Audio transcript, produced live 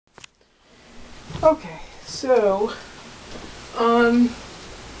Okay, so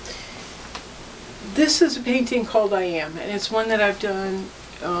this is a painting called I Am, and it's one that I've done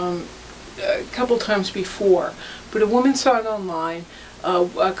a couple times before, but a woman saw it online,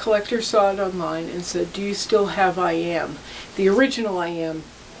 a collector saw it online and said, "Do you still have I Am?" The original I Am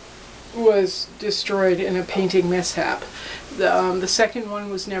was destroyed in a painting mishap. The second one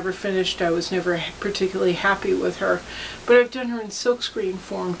was never finished. I was never particularly happy with her, but I've done her in silkscreen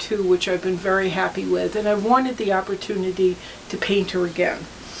form too, which I've been very happy with, and I wanted the opportunity to paint her again.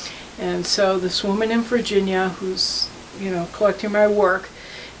 And so this woman in Virginia who's, collecting my work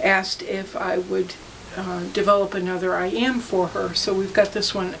asked if I would develop another I Am for her. So we've got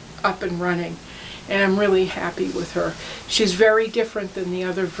this one up and running, and I'm really happy with her. She's very different than the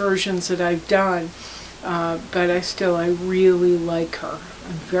other versions that I've done, but I really like her.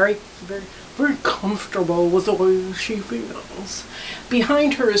 I'm very, very, very comfortable with the way she feels.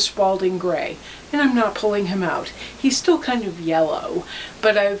 Behind her is Spalding Gray, and I'm not pulling him out. He's still kind of yellow,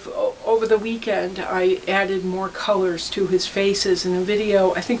 but over the weekend I added more colors to his faces. In a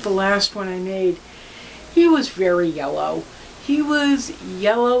video, I think the last one I made, he was very yellow. He was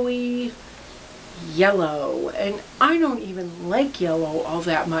yellowy yellow, and I don't even like yellow all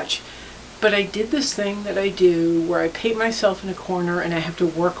that much, but I did this thing that I do where I paint myself in a corner and I have to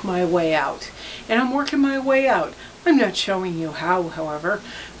work my way out, and I'm working my way out. I'm not showing you how, however,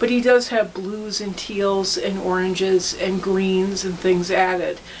 but he does have blues and teals and oranges and greens and things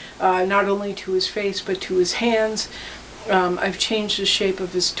added, not only to his face but to his hands. I've changed the shape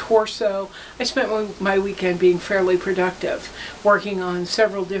of his torso. I spent my weekend being fairly productive, working on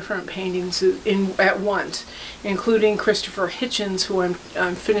several different paintings at once, including Christopher Hitchens, who I'm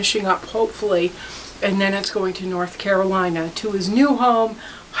finishing up hopefully, and then it's going to North Carolina to his new home.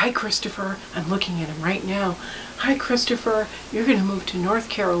 Hi Christopher, I'm looking at him right now. Hi Christopher, you're going to move to North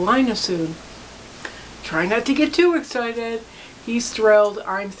Carolina soon. Try not to get too excited. He's thrilled,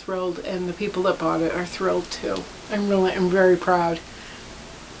 I'm thrilled, and the people that bought it are thrilled too. I'm very proud.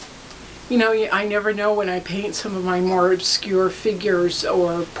 I never know when I paint some of my more obscure figures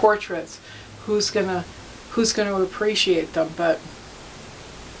or portraits who's gonna appreciate them, but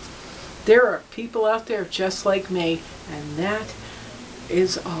there are people out there just like me, and that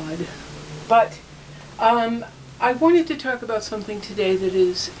is odd. But I wanted to talk about something today that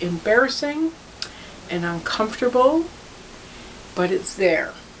is embarrassing and uncomfortable, but it's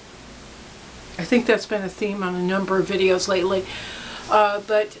there. I think that's been a theme on a number of videos lately.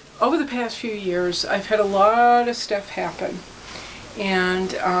 But over the past few years, I've had a lot of stuff happen,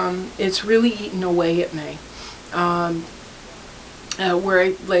 and it's really eaten away at me. Where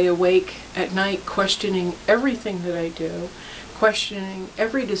I lay awake at night questioning everything that I do, questioning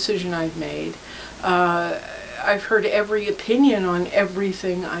every decision I've made. I've heard every opinion on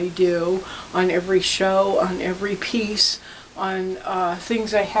everything I do, on every show, on every piece, on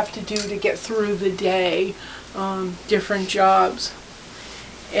things I have to do to get through the day, different jobs,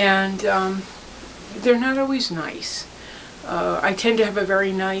 and they're not always nice. I tend to have a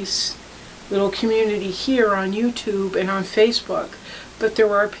very nice little community here on YouTube and on Facebook, but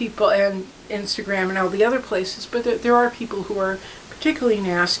there are people, and Instagram and all the other places, but there are people who are particularly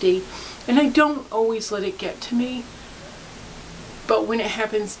nasty, and I don't always let it get to me. But when it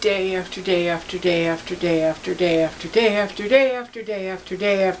happens day after day after day after day after day after day after day after day after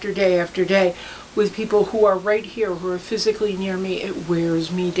day after day after day with people who are right here, who are physically near me, it wears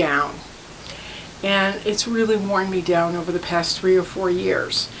me down. And it's really worn me down over the past 3 or 4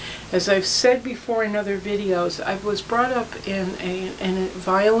 years. As I've said before in other videos, I was brought up in a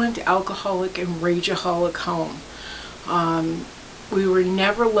violent, alcoholic, and rageaholic home. We were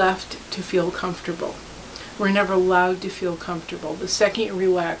never left to feel comfortable. We're never allowed to feel comfortable. The second you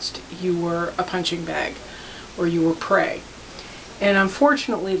relaxed, you were a punching bag, or you were prey. And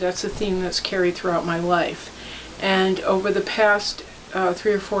unfortunately, that's a theme that's carried throughout my life. And over the past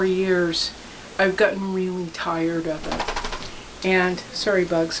 3 or 4 years, I've gotten really tired of it. And, sorry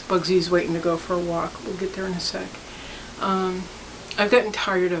Bugs, Bugsy's waiting to go for a walk. We'll get there in a sec. I've gotten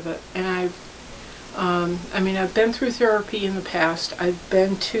tired of it, and I've been through therapy in the past. I've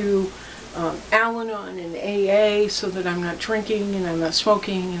been to Al-Anon and AA so that I'm not drinking and I'm not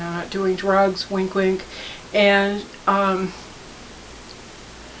smoking and I'm not doing drugs, wink wink, and but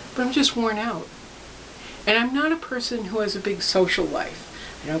I'm just worn out. And I'm not a person who has a big social life.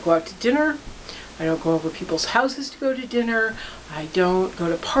 I don't go out to dinner, I don't go over people's houses to go to dinner, I don't go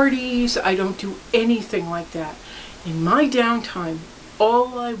to parties, I don't do anything like that. In my downtime,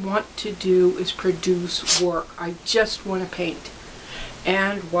 all I want to do is produce work. I just want to paint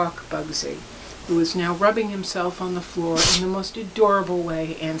and walk Bugsy, who is now rubbing himself on the floor in the most adorable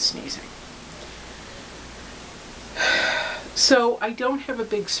way and sneezing. So I don't have a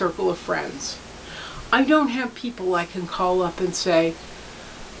big circle of friends. I don't have people I can call up and say,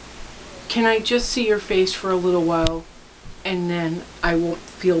 can I just see your face for a little while and then I will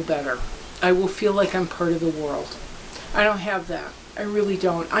feel better. I will feel like I'm part of the world. I don't have that. I really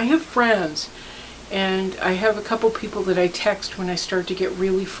don't. I have friends, and I have a couple people that I text when I start to get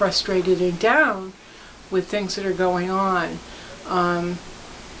really frustrated and down with things that are going on.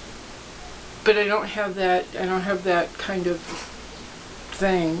 But I don't have that. I don't have that kind of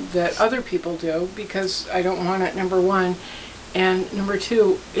thing that other people do, because I don't want it, number one, and number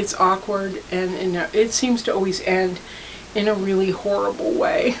two, it's awkward, and it seems to always end in a really horrible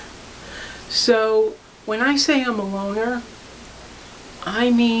way. So when I say I'm a loner,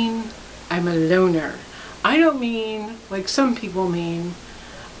 I mean I'm a loner. I don't mean like some people mean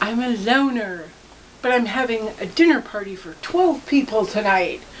I'm a loner, but I'm having a dinner party for 12 people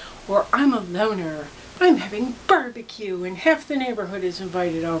tonight. Or I'm a loner, I'm having barbecue and half the neighborhood is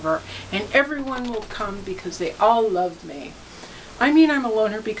invited over and everyone will come because they all love me. I mean I'm a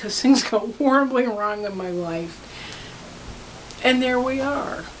loner because things go horribly wrong in my life. And there we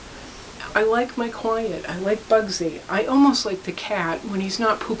are. I like my quiet. I like Bugsy. I almost like the cat when he's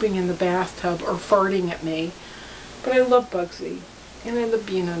not pooping in the bathtub or farting at me. But I love Bugsy. And I love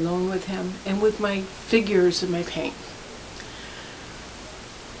being alone with him and with my figures and my paint.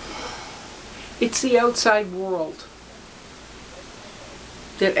 It's the outside world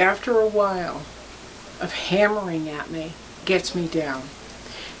that after a while of hammering at me gets me down.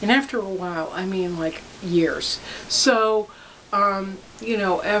 And after a while, I mean like years. So, you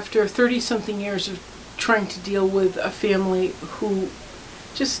know, after 30-something years of trying to deal with a family who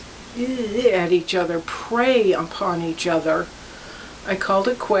just at each other, prey upon each other, I called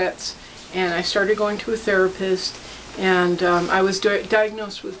it quits, and I started going to a therapist, and I was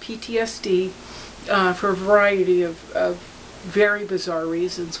diagnosed with PTSD for a variety of very bizarre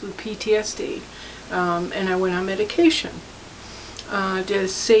reasons with PTSD, and I went on medication to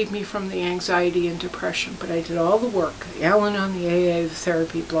save me from the anxiety and depression, but I did all the work, the Al-Anon, the AA, the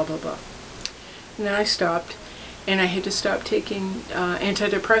therapy, blah, blah, blah. And then I stopped, and I had to stop taking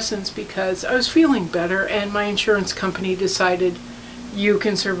antidepressants because I was feeling better, and my insurance company decided you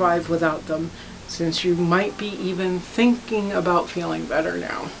can survive without them, since you might be even thinking about feeling better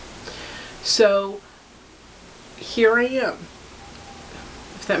now. So here I am,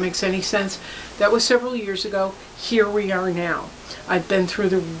 if that makes any sense. That was several years ago. Here we are now. I've been through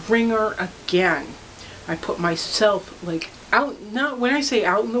the ringer again. I put myself like out, not when I say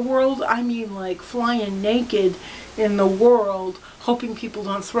out in the world, I mean like flying naked in the world, hoping people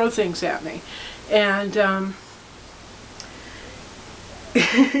don't throw things at me. And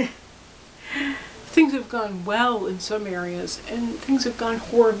things have gone well in some areas, and things have gone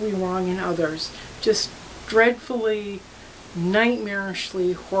horribly wrong in others. Just dreadfully,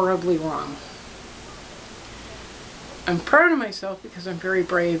 nightmarishly, horribly wrong. I'm proud of myself because I'm very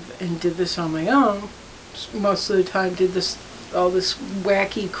brave and did this on my own. Most of the time did this, all this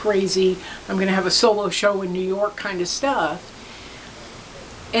wacky, crazy, I'm going to have a solo show in New York kind of stuff.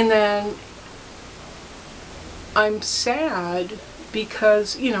 And then I'm sad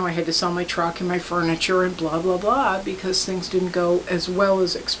because, you know, I had to sell my truck and my furniture and blah, blah, blah, because things didn't go as well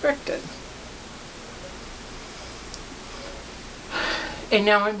as expected. And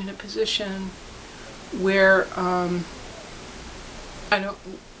now I'm in a position where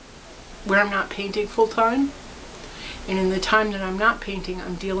where I'm not painting full time, and in the time that I'm not painting,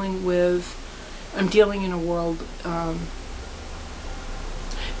 I'm dealing in a world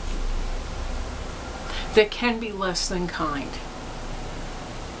that can be less than kind.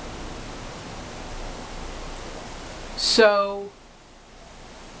 So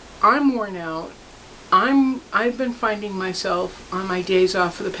I'm worn out. I've been finding myself on my days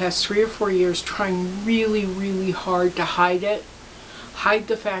off for the past 3 or 4 years trying really, really hard to hide it, hide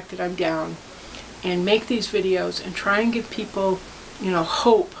the fact that I'm down, and make these videos and try and give people, you know,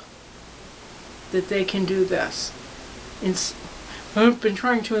 hope that they can do this. I've been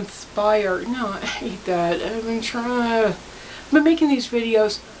trying to inspire. No, I hate that. I've been making these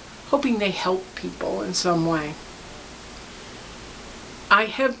videos hoping they help people in some way. I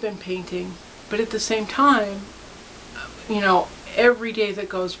have been painting, but at the same time, you know, every day that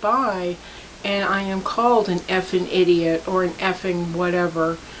goes by and I am called an effing idiot or an effing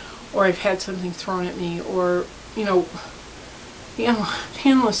whatever, or I've had something thrown at me, or, you know,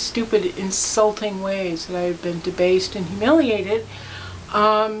 endless stupid insulting ways that I've been debased and humiliated,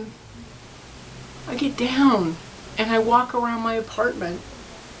 I get down and I walk around my apartment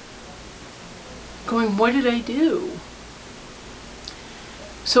going, what did I do?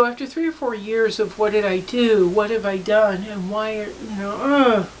 So after 3 or 4 years of what did I do, what have I done, and why,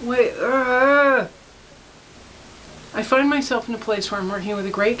 I find myself in a place where I'm working with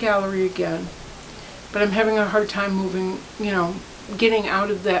a great gallery again, but I'm having a hard time moving, getting out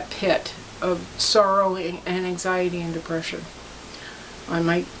of that pit of sorrow and anxiety and depression on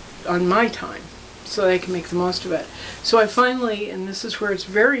my time, so that I can make the most of it. So I finally, and this is where it's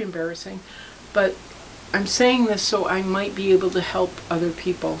very embarrassing, but I'm saying this so I might be able to help other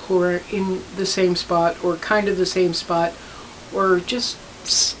people who are in the same spot, or kind of the same spot, or just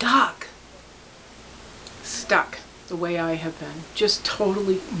stuck the way I have been, just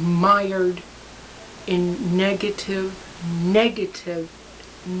totally mired in negative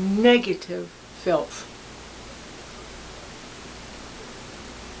filth.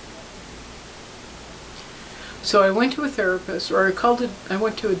 So I went to a therapist, or I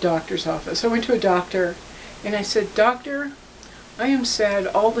went to a doctor's office. I went to a doctor and I said, "Doctor, I am sad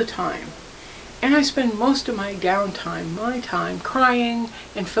all the time. And I spend most of my downtime, my time, crying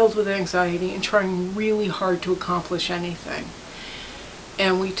and filled with anxiety and trying really hard to accomplish anything."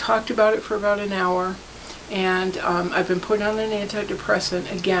 And we talked about it for about an hour. And I've been put on an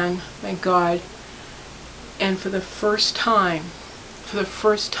antidepressant again, thank God. And for the first time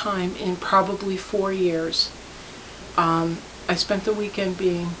in probably 4 years, I spent the weekend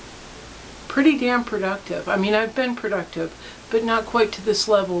being pretty damn productive. I mean, I've been productive, but not quite to this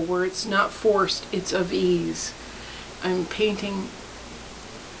level where it's not forced, it's of ease. I'm painting,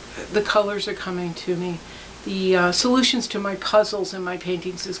 the colors are coming to me. The solutions to my puzzles and my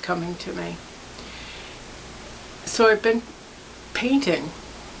paintings is coming to me. So I've been painting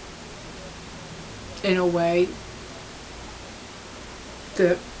in a way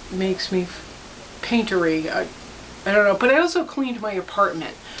that makes me paintery. I don't know, but I also cleaned my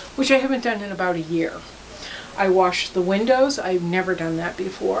apartment, which I haven't done in about a year. I washed the windows. I've never done that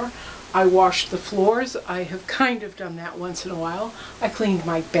before. I washed the floors. I have kind of done that once in a while. I cleaned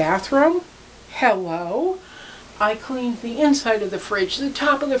my bathroom. Hello. I cleaned the inside of the fridge, the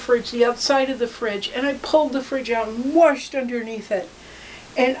top of the fridge, the outside of the fridge, and I pulled the fridge out and washed underneath it.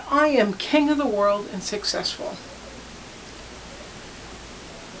 And I am king of the world and successful.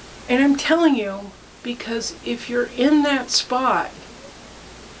 And I'm telling you, because if you're in that spot,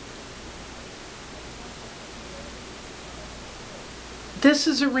 this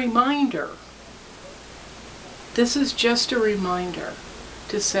is a reminder. This is just a reminder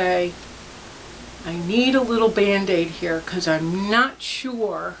to say, I need a little Band-Aid here because I'm not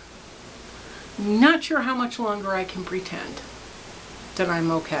sure how much longer I can pretend that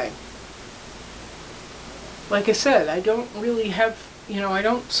I'm okay. Like I said, I don't really have, I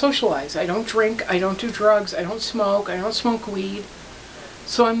don't socialize, I don't drink, I don't do drugs, I don't smoke weed.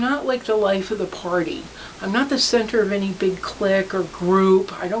 So I'm not like the life of the party. I'm not the center of any big clique or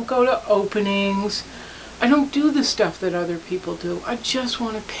group. I don't go to openings. I don't do the stuff that other people do. I just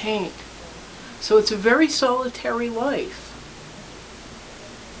want to paint. So it's a very solitary life.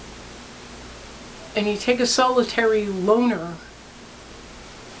 And you take a solitary loner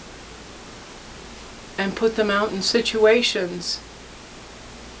and put them out in situations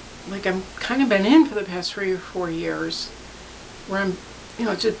like I'm kind of been in for the past 3 or 4 years, where I'm,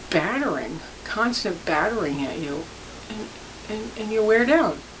 just constant battering at you, and you wear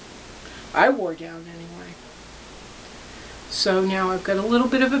down. I wore down anyway. So now I've got a little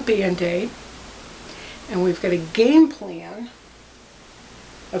bit of a Band-Aid, and we've got a game plan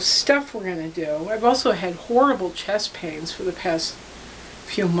of stuff we're going to do. I've also had horrible chest pains for the past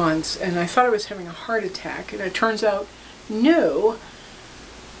few months, and I thought I was having a heart attack, and it turns out, no,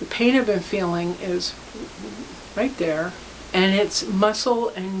 the pain I've been feeling is right there, and it's muscle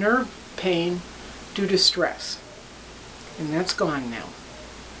and nerve pain due to stress. And that's gone now.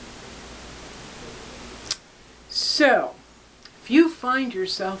 So, if you find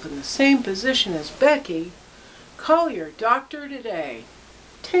yourself in the same position as Becky, call your doctor today.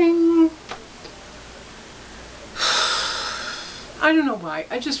 Ting! I don't know why.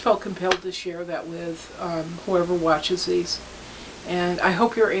 I just felt compelled to share that with whoever watches these. And I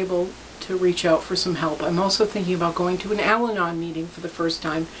hope you're able to reach out for some help. I'm also thinking about going to an Al-Anon meeting for the first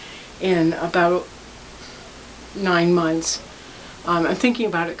time in about 9 months. I'm thinking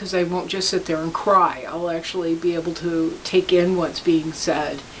about it because I won't just sit there and cry. I'll actually be able to take in what's being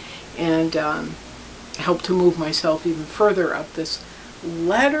said and help to move myself even further up this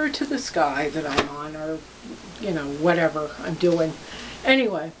ladder to the sky that I'm on, or whatever I'm doing.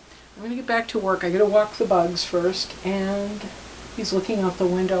 Anyway, I'm gonna get back to work. I gotta walk the bugs first, and he's looking out the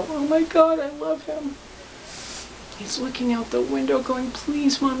window. Oh my God, I love him. He's looking out the window going,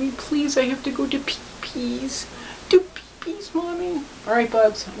 please, Mommy, please, I have to go to pee-pees. To pee. Peace, Mommy. All right,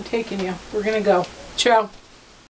 buds, I'm taking you. We're gonna go. Ciao.